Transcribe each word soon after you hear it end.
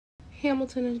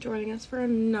Hamilton is joining us for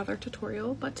another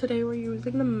tutorial, but today we're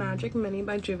using the Magic Mini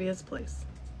by Juvia's Place.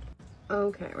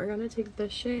 Okay, we're gonna take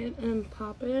this shade and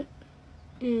pop it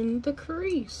in the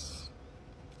crease,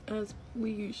 as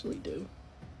we usually do.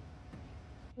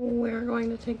 We're going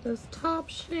to take this top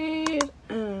shade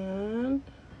and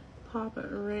pop it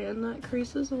right in that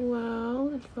crease as well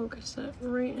and focus it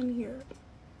right in here.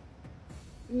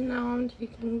 Now I'm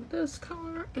taking this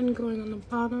color and going on the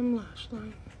bottom lash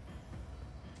line.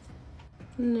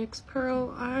 NYX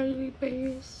Pearl Eye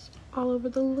Base all over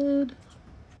the lid.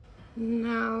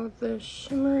 Now the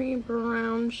shimmery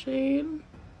brown shade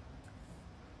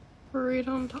right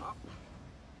on top.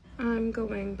 I'm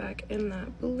going back in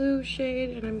that blue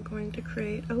shade and I'm going to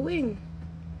create a wing.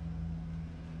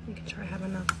 Making sure I have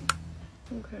enough.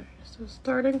 Okay, so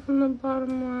starting from the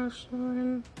bottom lash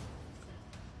line.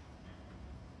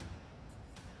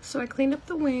 So I cleaned up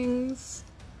the wings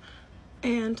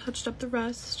and touched up the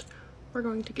rest. We're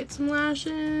going to get some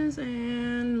lashes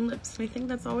and lips. I think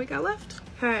that's all we got left.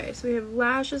 Okay, so we have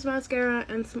lashes, mascara,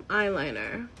 and some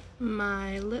eyeliner.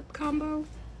 My lip combo.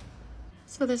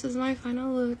 So this is my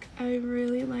final look. I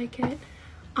really like it.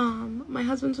 My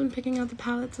husband's been picking out the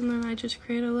palettes and then I just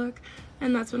create a look,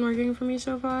 and that's been working for me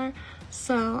so far.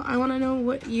 So I want to know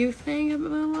what you think of the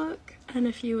look and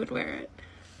if you would wear it.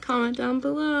 Comment down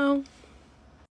below.